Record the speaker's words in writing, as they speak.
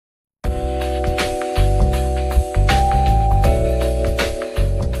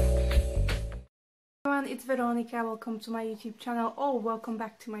it's Veronika. Welcome to my YouTube channel, or welcome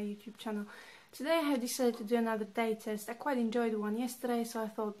back to my YouTube channel. Today I have decided to do another day test. I quite enjoyed one yesterday, so I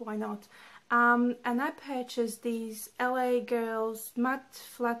thought why not. And I purchased these L.A.Girls matte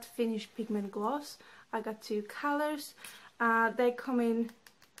flat finish pigment gloss. I got two colors. They come in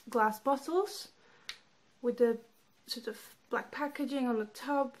glass bottles with the sort of black packaging on the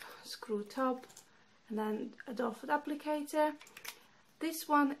top, screw top, and then a doe foot applicator. This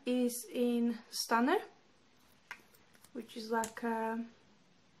one is in Stunner, which is like a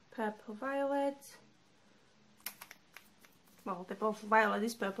purple violet. Well, they're both violet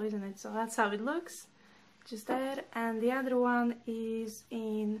is purple, isn't it? So that's how it looks, just there. And the other one is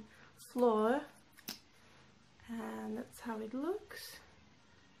in Floor, and that's how it looks.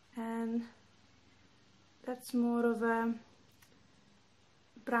 And that's more of a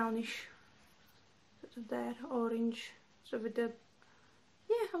brownish sort of there, orange, sort of with the,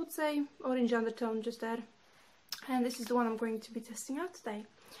 yeah, I would say orange undertone just there. And this is the one I'm going to be testing out today.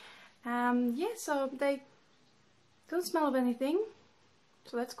 Yeah, so they don't smell of anything,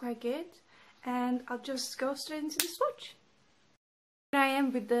 so that's quite good. And I'll just go straight into the swatch. Here I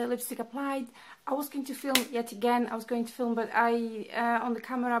am with the lipstick applied. I was going to film yet again. I was going to film, but I on the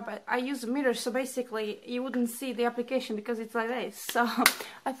camera, but I use a mirror, so basically you wouldn't see the application because it's like this. So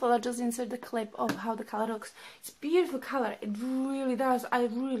I thought I'd just insert the clip of how the color looks. It's a beautiful color. It really does. I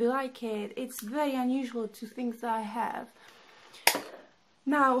really like it. It's very unusual to things that I have.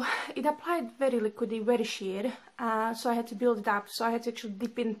 Now, it applied very liquidy, very sheer, so I had to build it up. So I had to actually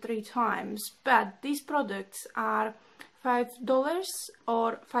dip in 3 times. But these products are $5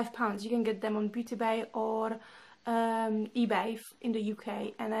 or £5. You can get them on Beauty Bay or eBay in the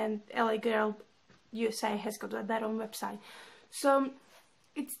UK, and then L.A.Girl USA has got their own website. So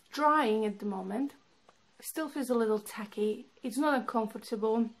it's drying at the moment. Still feels a little tacky. It's not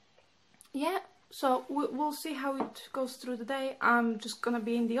uncomfortable. Yeah. So we'll see how it goes through the day. I'm just gonna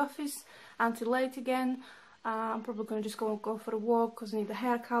be in the office until late again. I'm probably gonna just go for a walk because I need the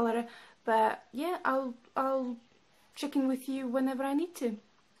hair color. But yeah, I'll check in with you whenever I need to.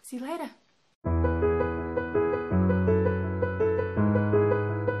 See you later.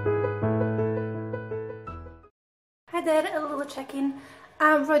 Hi there, a little check-in.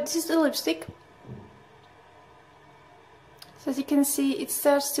 Right, this is the lipstick. So as you can see, it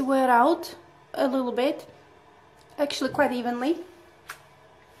starts to wear out a little bit, actually quite evenly.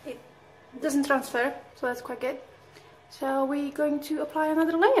 It doesn't transfer, so that's quite good. So we're going to apply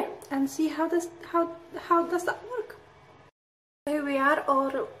another layer and see how does that work. Here we are,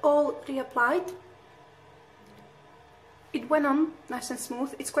 all reapplied. It went on nice and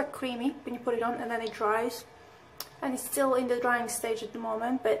smooth. It's quite creamy when you put it on, and then it dries, and it's still in the drying stage at the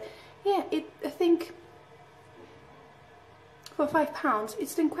moment. But yeah, I think for £5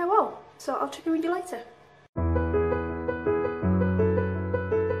 it's doing quite well. So I'll check in with you later.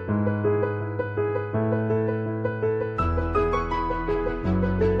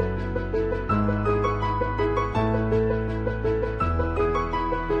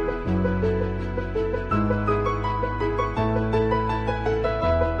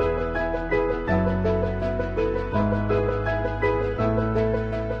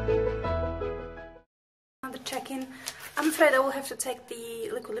 Another check-in. I'm afraid I will have to take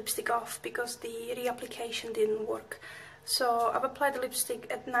the liquid lipstick off because the reapplication didn't work. So I've applied the lipstick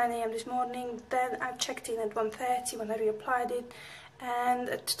at 9 AM this morning, then I checked in at 1:30 when I reapplied it, and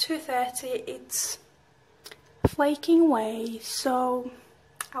at 2:30 it's flaking away, so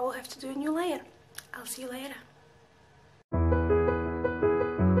I will have to do a new layer. I'll see you later.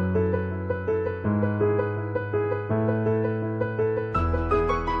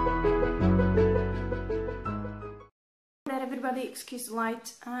 Everybody, excuse the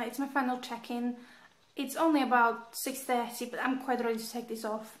light. It's my final check-in. It's only about 6:30, but I'm quite ready to take this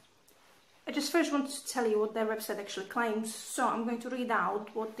off. I just first wanted to tell you what their website actually claims, so I'm going to read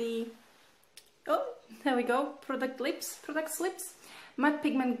out what the, oh, there we go, product slips. Matte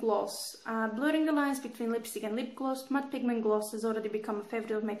pigment gloss, blurring the lines between lipstick and lip gloss. Matte pigment gloss has already become a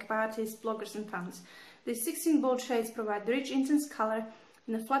favorite of makeup artists, bloggers and fans. These 16 bold shades provide rich, intense color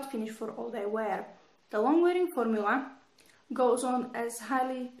and a flat finish for all-day wear. The long-wearing formula goes on as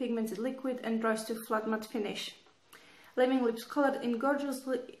highly pigmented liquid and dries to a flat matte finish, leaving lips colored in gorgeous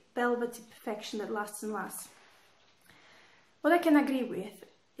velvety perfection that lasts and lasts. What I can agree with,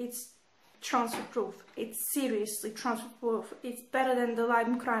 it's transfer proof. It's seriously transfer proof. It's better than the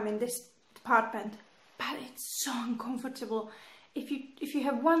Lime Crime in this department, but it's so uncomfortable. If you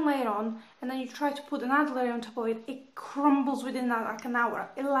have one layer on and then you try to put another layer on top of it, it crumbles within like an hour.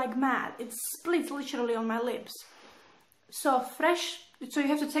 It's like mad. It splits literally on my lips. So fresh So you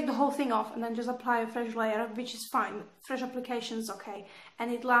have to take the whole thing off and then just apply a fresh layer, which is fine. Fresh application is okay.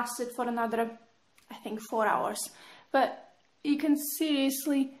 And it lasted for another, I think, 4 hours. But you can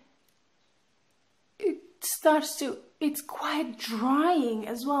seriously, it's quite drying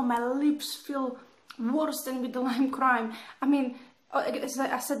as well. My lips feel worse than with the lime crime. I mean, as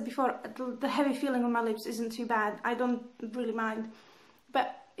I said before, the heavy feeling on my lips isn't too bad. I don't really mind.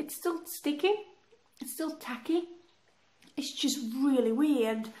 But it's still sticky. It's still tacky. It's just really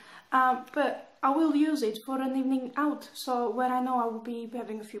weird. But I will use it for an evening out. So when I know I will be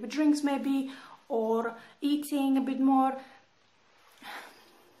having a few drinks maybe, or eating a bit more.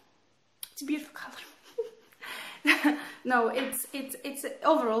 It's a beautiful color. No, it's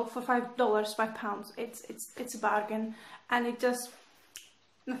overall for £5, £5. It's a bargain, and it does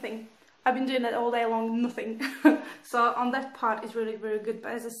nothing. I've been doing it all day long, nothing. So on that part, it's really, really good.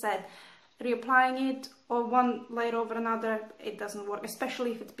 But as I said, reapplying it or one layer over another, it doesn't work,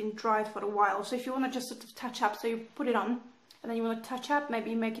 especially if it's been dried for a while. So if you want to just sort of touch up, so you put it on and then you want to touch up, maybe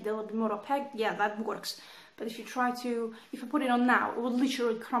you make it a little bit more opaque, yeah, that works. But if you put it on now, it will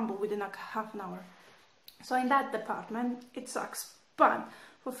literally crumble within like half an hour. So in that department, it sucks. But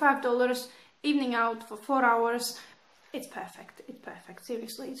for $5, evening out for 4 hours, it's perfect. It's perfect.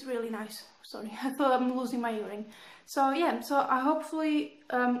 Seriously, it's really nice. Sorry, I thought I'm losing my earring. So yeah, so I hope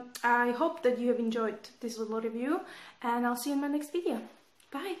that you have enjoyed this little review, and I'll see you in my next video.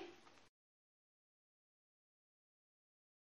 Bye!